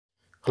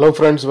Hello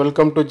friends,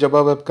 welcome to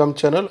Jeba webcam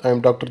channel. I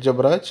am Dr.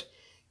 Jabaraj.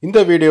 In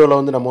the video la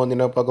வந்து நம்ம வந்து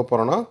என்ன பார்க்க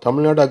போறோம்னா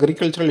தமிழ்நாடு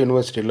அக்ரிகல்ச்சரல்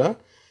யுனிவர்சிட்டில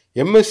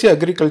MSc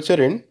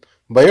அக்ரிகல்ச்சர் இன்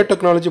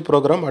பயோடெக்னாலஜி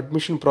ப்ரோக்ராம்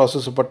அட்மிஷன்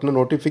process பத்தின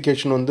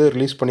notification வந்து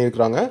ரிலீஸ்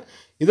பண்ணியிருக்காங்க.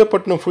 இத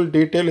பத்தின full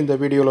detail இந்த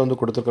வீடியோல வந்து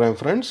கொடுத்திருக்கேன்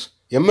friends.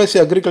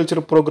 MSc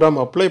agriculture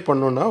program apply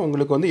பண்ணனும்னா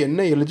உங்களுக்கு வந்து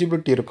என்ன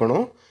எலிஜிபிலிட்டி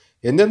இருக்கணும்,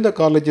 எந்தெந்த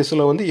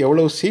காலேजेसல வந்து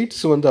எவ்வளவு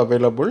சீட்ஸ் வந்து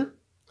available,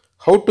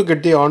 how to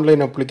get the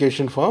online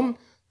application form,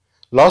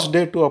 last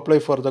day to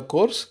apply for the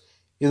course.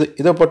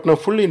 இதை பற்றின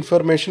ஃபுல்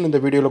இன்ஃபர்மேஷன் இந்த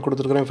வீடியோவில்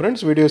கொடுத்துருக்கிறேன்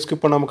ஃப்ரெண்ட்ஸ். வீடியோ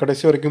ஸ்கிப் பண்ணாமல்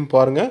கடைசி வரைக்கும்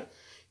பாருங்கள்.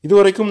 இது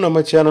வரைக்கும்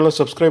நம்ம சேனலை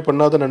சப்ஸ்கிரைப்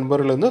பண்ணாத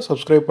நண்பர்கள் இருந்தால்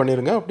சப்ஸ்கிரைப்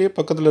பண்ணிடுங்க. அப்படியே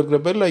பக்கத்தில் இருக்கிற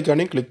பெல்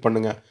ஐக்கானையும் கிளிக்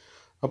பண்ணுங்கள்.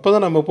 அப்போ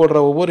தான் நம்ம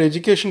போடுற ஒவ்வொரு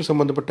எஜுகேஷன்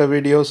சம்மந்தப்பட்ட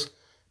வீடியோஸ்,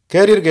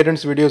 கேரியர்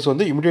கைடன்ஸ் வீடியோஸ்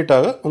வந்து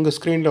இமிடியேட்டாக உங்கள்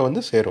ஸ்க்ரீனில்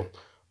வந்து சேரும்.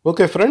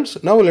 Okay friends,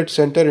 now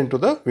let's enter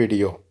into the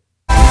video.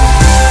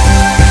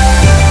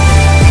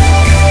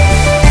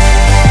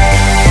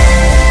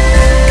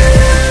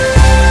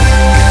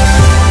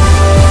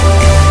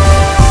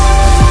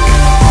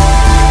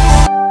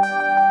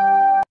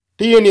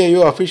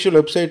 TNAU official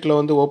websiteல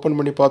வந்து ஓபன்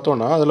பண்ணி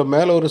பார்த்தோம்னா அதில்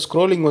மேலே ஒரு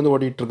ஸ்க்ரோலிங் வந்து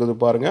ஓடிட்டு இருக்குது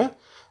பாருங்கள்.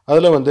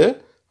 அதில் வந்து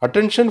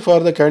attention for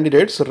the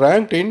candidates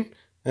ranked in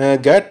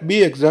GAT B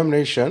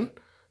examination,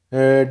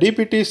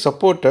 DPT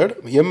supported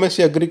MSc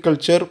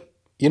agriculture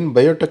in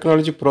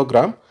biotechnology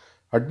program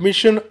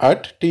admission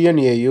at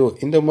TNAU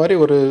இந்த மாதிரி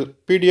ஒரு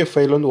PDF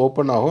ஃபைல் வந்து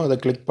ஓப்பன் ஆகும். அதை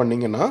கிளிக்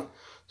பண்ணிங்கன்னா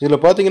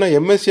இதில் பார்த்தீங்கன்னா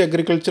MSc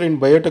agriculture in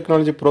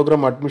biotechnology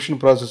program admission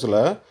processல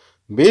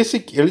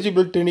basic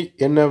eligibility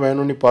என்ன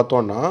வேணும்னு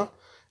பார்த்தோன்னா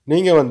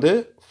நீங்கள் வந்து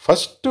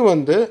ஃபஸ்ட்டு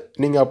வந்து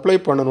நீங்கள் அப்ளை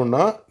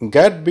பண்ணணுன்னா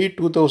GAT B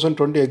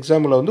 2020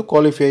 எக்ஸாமில் வந்து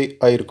qualify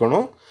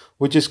ஆகிருக்கணும்,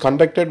 which is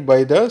conducted by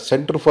the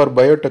Center for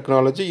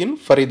Biotechnology in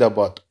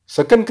Faridabad.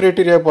 Second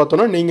criteria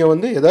பார்த்தோன்னா நீங்கள்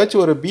வந்து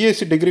ஏதாச்சும் ஒரு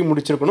BSc டிகிரி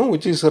முடிச்சிருக்கணும்,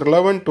 which is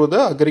relevant to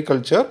the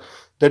agriculture,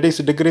 that is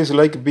degrees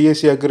like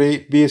BSc Agri,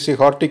 BSc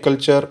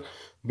Horticulture,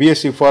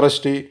 BSc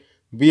Forestry,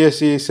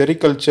 BSc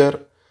Sericulture,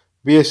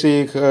 BSc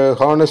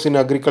Harness in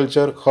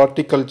Agriculture,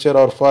 Horticulture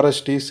or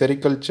Forestry,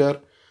 Sericulture,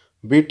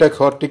 BTech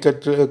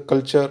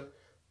Horticulture,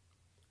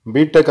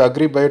 BTech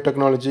Agri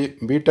Biotechnology,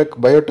 BTech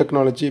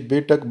Biotechnology,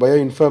 BTech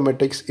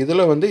Bioinformatics.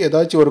 இதில் வந்து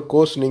ஏதாச்சும் ஒரு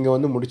course நீங்கள்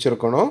வந்து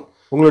முடிச்சிருக்கணும்.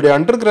 உங்களுடைய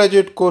under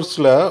graduate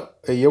கோர்ஸில்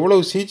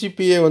எவ்வளவு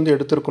CGPA வந்து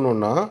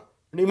எடுத்திருக்கணும்னா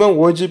minimum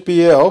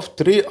OGPA of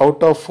 3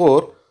 out of 4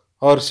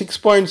 or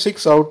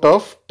 6.6 out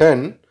of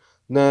 10.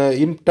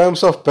 In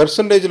terms of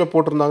பெர்சன்டேஜில்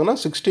போட்டிருந்தாங்கன்னா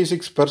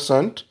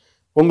 66%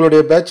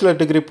 உங்களுடைய பேச்சுலர்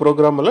டிகிரி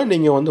ப்ரோக்ராமில்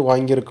நீங்கள் வந்து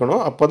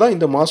வாங்கியிருக்கணும். அப்போ தான்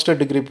இந்த மாஸ்டர்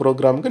டிகிரி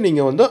ப்ரோக்ராமுக்கு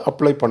நீங்கள் வந்து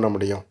அப்ளை பண்ண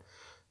முடியும்.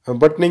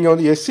 பட் நீங்கள்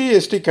வந்து SC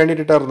ST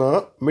கேண்டிடேட்டாக இருந்தால்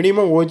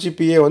மினிமம்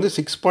OGPA வந்து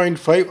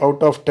 6.5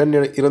 out of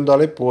 10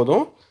 இருந்தாலே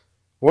போதும்.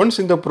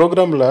 ஒன்ஸ் இந்த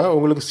ப்ரோக்ராமில்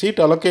உங்களுக்கு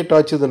சீட் அலோகேட்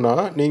ஆச்சுதுன்னா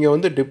நீங்கள்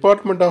வந்து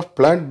department of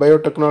plant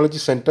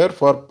biotechnology centre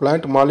for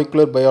plant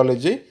molecular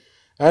biology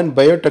and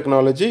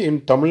biotechnology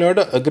in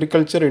Tamil Nadu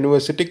agriculture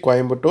university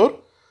Coimbatore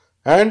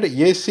and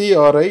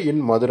ACRI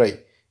இன் மதுரை,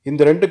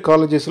 இந்த ரெண்டு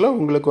காலேஜஸில்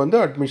உங்களுக்கு வந்து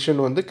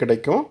அட்மிஷன் வந்து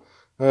கிடைக்கும்.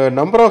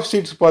 நம்பர் ஆஃப்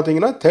சீட்ஸ்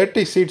பார்த்தீங்கன்னா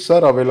 30 சீட்ஸ்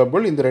ஆர்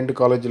அவைலபிள் இந்த ரெண்டு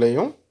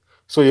காலேஜ்லேயும்.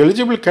 ஸோ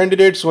எலிஜிபிள்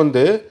கேண்டிடேட்ஸ்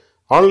வந்து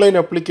ஆன்லைன்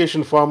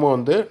அப்ளிகேஷன் ஃபார்மை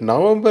வந்து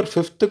November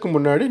 5க்கு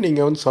முன்னாடி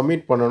நீங்கள் வந்து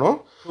சப்மிட் பண்ணணும்.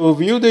 To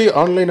view the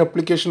online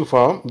application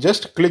form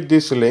just click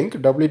this link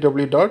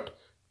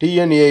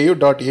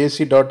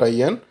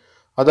www.tnau.ac.in.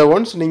 அதை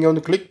ஒன்ஸ் நீங்கள்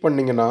வந்து கிளிக்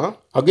பண்ணிங்கன்னா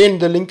அகெயின்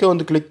இந்த லிங்க்கை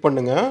வந்து கிளிக்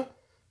பண்ணுங்கள்.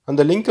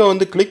 அந்த லிங்க்கை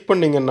வந்து கிளிக்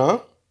பண்ணிங்கன்னா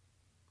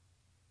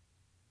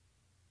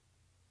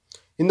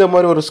இந்த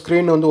மாதிரி ஒரு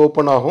ஸ்க்ரீன் வந்து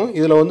ஓப்பன் ஆகும்.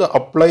 இதில் வந்து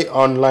அப்ளை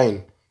ஆன்லைன்,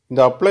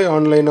 இந்த அப்ளை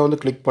ஆன்லைனை வந்து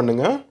கிளிக்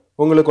பண்ணுங்கள்.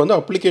 உங்களுக்கு வந்து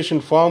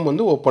அப்ளிகேஷன் ஃபார்ம்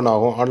வந்து ஓப்பன்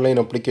ஆகும், ஆன்லைன்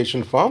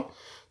அப்ளிகேஷன் ஃபார்ம்.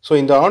 ஸோ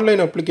இந்த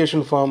ஆன்லைன்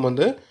அப்ளிகேஷன் ஃபார்ம்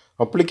வந்து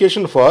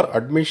application for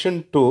admission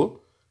to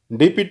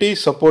DPT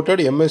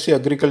supported MSc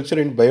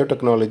agriculture in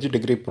biotechnology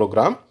degree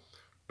program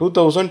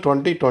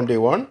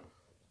 2020-21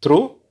 through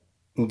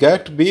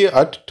GAT B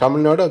at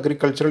Tamil Nadu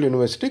agricultural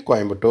university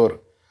Coimbatore.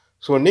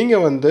 So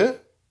நீங்கள் வந்து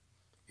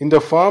இந்த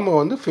ஃபார்மை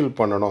வந்து ஃபில்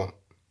பண்ணணும்.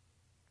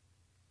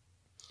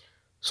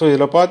 ஸோ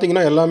இதில்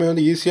பார்த்தீங்கன்னா எல்லாமே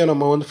வந்து ஈஸியாக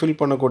நம்ம வந்து ஃபில்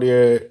பண்ணக்கூடிய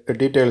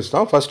டீட்டெயில்ஸ்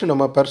தான். ஃபஸ்ட்டு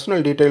நம்ம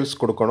பர்சனல் டீட்டெயில்ஸ்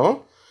கொடுக்கணும்.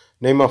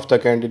 Name of the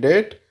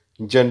candidate,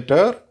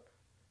 gender,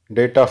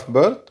 date of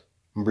birth,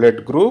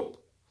 blood group,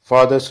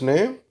 father's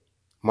name,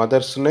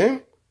 mothers name,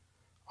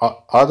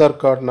 Aadhaar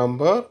card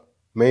number,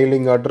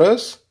 mailing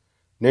address,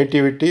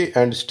 nativity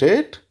and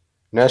state,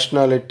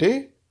 nationality,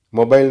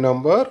 mobile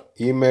number,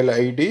 email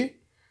ID,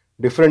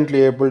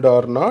 differently abled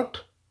R not,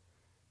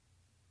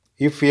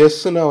 if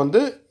எஸ்னா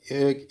வந்து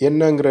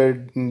என்னங்கிற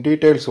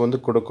details வந்து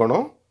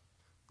கொடுக்கணும்.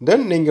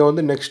 தென் நீங்கள்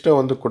வந்து நெக்ஸ்ட்டை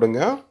வந்து கொடுங்க.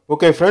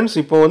 Okay friends,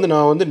 இப்போ வந்து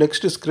நான் வந்து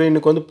நெக்ஸ்ட்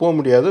ஸ்க்ரீனுக்கு வந்து போக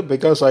முடியாது,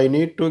 because I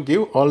need to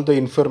give all the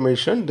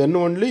information, then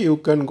only you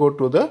can go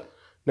to the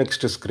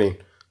next screen.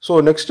 So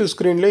next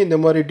ஸ்க்ரீனில் இந்த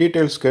மாதிரி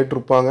டீட்டெயில்ஸ்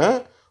கேட்டிருப்பாங்க.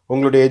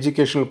 உங்களுடைய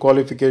எஜுகேஷனல்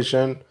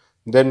குவாலிஃபிகேஷன்,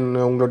 தென்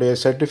உங்களுடைய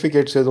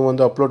சர்டிஃபிகேட்ஸ் எதுவும்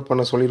வந்து அப்லோட்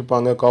பண்ண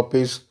சொல்லியிருப்பாங்க,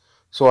 காப்பீஸ்.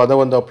 ஸோ அதை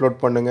வந்து அப்லோட்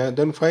பண்ணுங்கள்.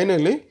 Then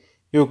finally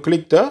you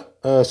click the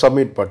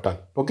submit button.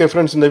 Okay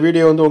friends, இந்த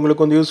வீடியோ வந்து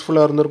உங்களுக்கு வந்து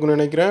யூஸ்ஃபுல்லாக இருந்திருக்குன்னு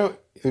நினைக்கிறேன்.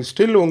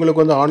 ஸ்டில்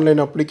உங்களுக்கு வந்து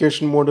ஆன்லைன்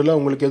அப்ளிகேஷன் மோடில்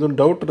உங்களுக்கு எதுவும்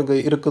டவுட்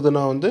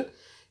இருக்குதுன்னா வந்து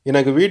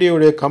எனக்கு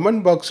வீடியோடைய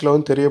கமெண்ட் பாக்ஸில்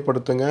வந்து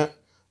தெரியப்படுத்துங்க.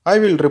 I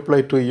will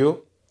reply to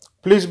you.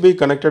 Please be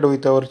connected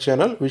with our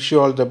channel. Wish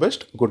you all the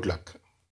best. Good luck.